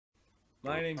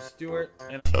My name's Stuart,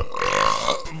 and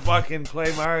fucking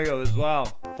play Mario as well.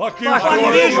 Fuck you,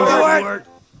 Stuart!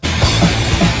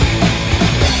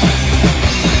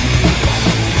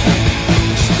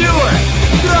 Stuart,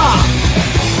 the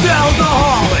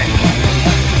Zelda-holic!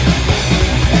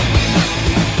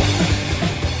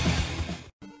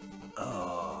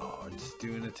 Oh, just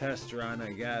doing a test run,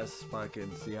 I guess.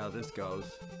 Fucking see how this goes.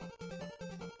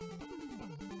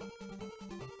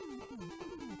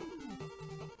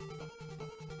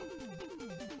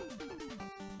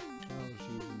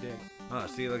 Oh,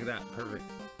 see, look at that. Perfect.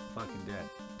 Fucking dead.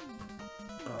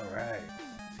 Alright.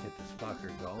 Let's get this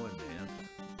fucker going, man.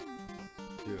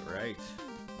 Do it right.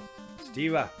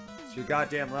 Sativa, it's your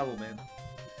goddamn level, man.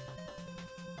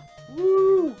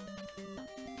 Woo!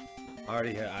 I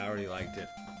already liked it.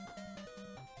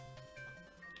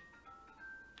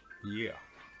 Yeah.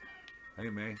 Hey,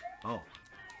 man. Oh.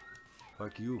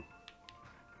 Fuck you.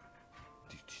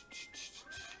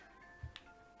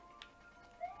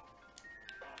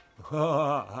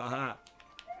 Oh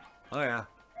yeah.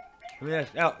 Give me this.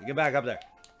 No, get back up there.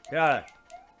 Get out of there.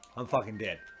 I'm fucking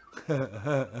dead.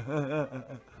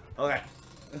 Okay.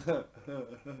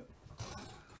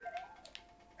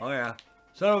 Oh yeah.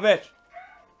 Son of a bitch.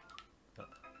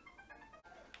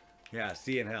 Yeah,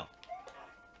 see you in hell.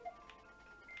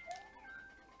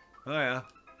 Oh yeah.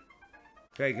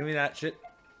 Okay, give me that shit.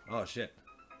 Oh shit.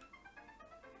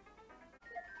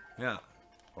 Yeah.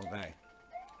 Okay.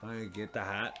 I'm gonna get the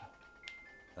hat.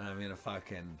 I'm gonna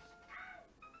fucking...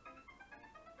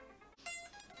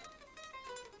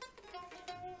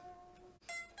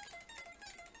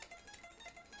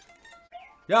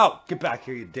 Yo! Get back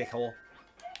here, you dickhole.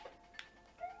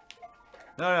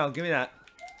 No, give me that.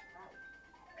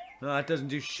 No, that doesn't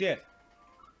do shit.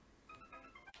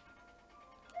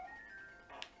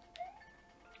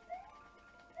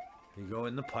 You go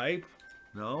in the pipe?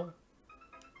 No?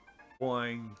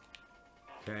 Boing.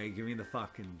 Okay, give me the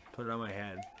fucking... Put it on my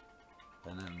head.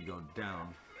 And then go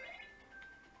down.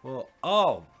 Well,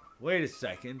 oh! Wait a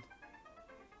second.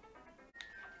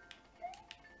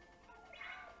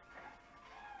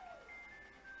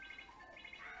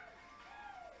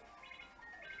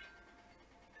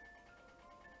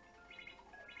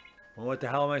 Well, what the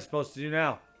hell am I supposed to do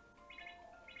now?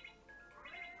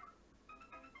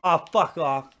 Oh, fuck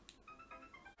off.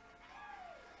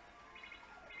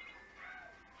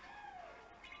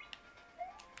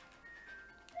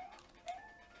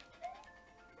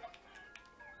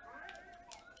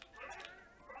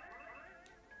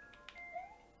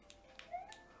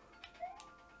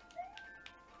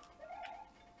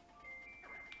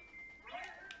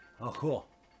 Oh, cool.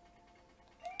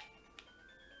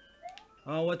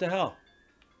 Oh, what the hell?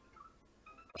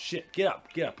 Shit, get up,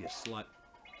 you slut.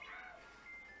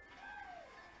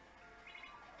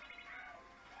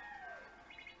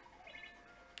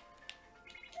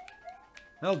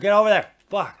 No, get over there.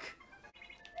 Fuck.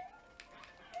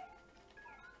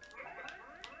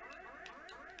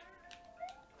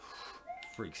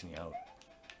 Freaks me out.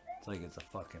 It's like it's a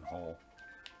fucking hole.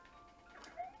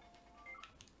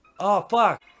 Oh,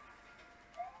 fuck.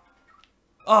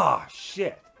 Oh,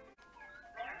 shit.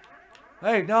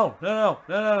 Hey, no.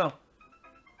 Okay,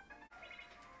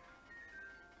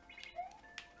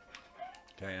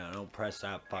 now don't press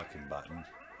that fucking button.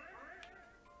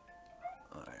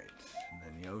 Alright, and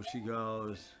then Yoshi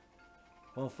goes.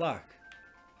 Well, fuck.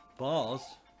 Balls?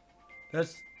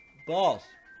 That's balls.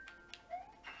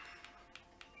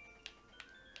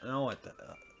 Now what the...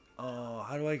 Oh,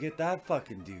 how do I get that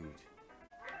fucking dude?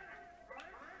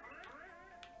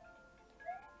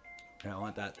 Yeah, I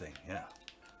want that thing, yeah.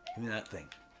 Give me that thing.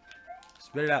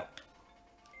 Spit it out.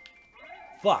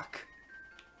 Fuck.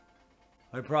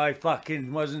 I probably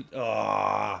fucking wasn't...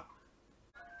 Oh.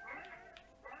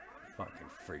 Fucking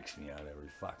freaks me out every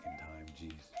fucking time,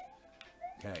 jeez.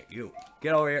 Okay, you.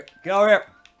 Get over here. Get over here.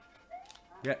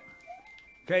 Yeah.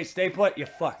 Okay, stay put, you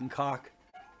fucking cock.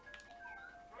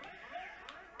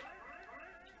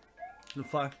 The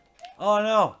fuck? Oh,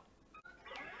 no.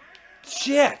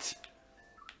 Shit.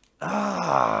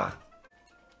 Ah.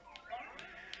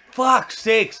 Fuck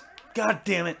sakes. God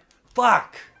damn it.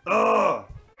 Fuck. Ugh.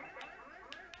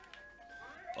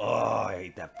 Oh, I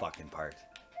hate that fucking part.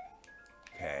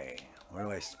 Okay. Where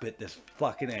do I spit this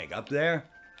fucking egg? Up there?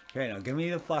 Okay, now give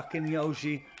me the fucking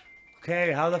Yoshi.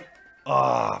 Okay, how the...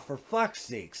 Oh, for fuck's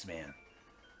sakes, man.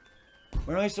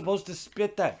 Where am I supposed to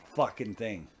spit that fucking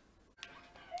thing?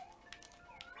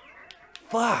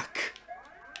 Fuck.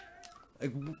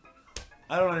 Like,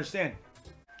 I don't understand.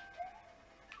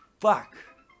 Fuck.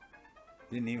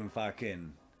 Didn't even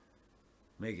fucking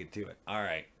make it to it.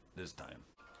 Alright, this time.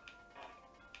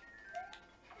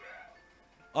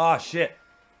 Oh, shit.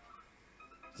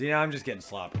 See, now I'm just getting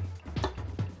sloppy.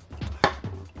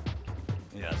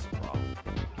 Yeah, that's the problem.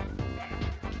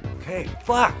 Okay,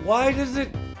 fuck. Why does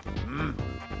it...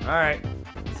 Alright.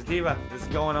 Sativa, this is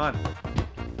going on.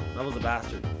 Level's a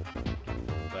bastard.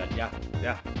 But, yeah.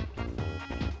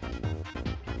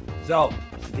 So,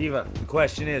 Sativa, the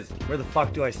question is, where the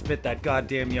fuck do I spit that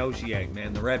goddamn Yoshi egg,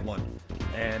 man? The red one.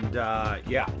 And,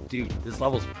 yeah, dude, this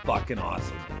level's fucking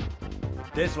awesome, man.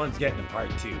 This one's getting a part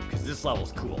 2, because this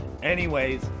level's cool.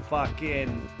 Anyways,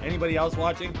 fucking... Anybody else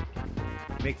watching?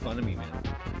 Make fun of me, man.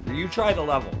 You try the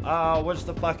level. What's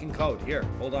the fucking code? Here,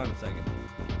 hold on a second.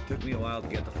 Took me a while to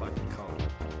get the fucking code.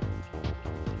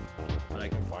 But I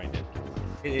can find it.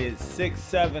 It is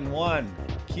 671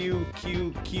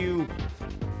 QQQ.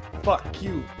 Fuck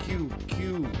Q.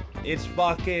 It's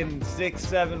fucking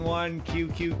 671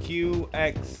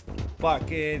 QQQX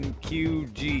fucking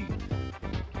QG.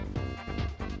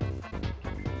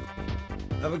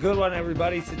 Have a good one,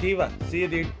 everybody. Sativa. See you,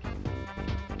 dude.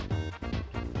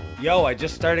 Yo, I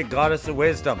just started Goddess of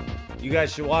Wisdom. You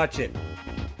guys should watch it.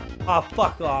 Oh,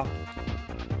 fuck off.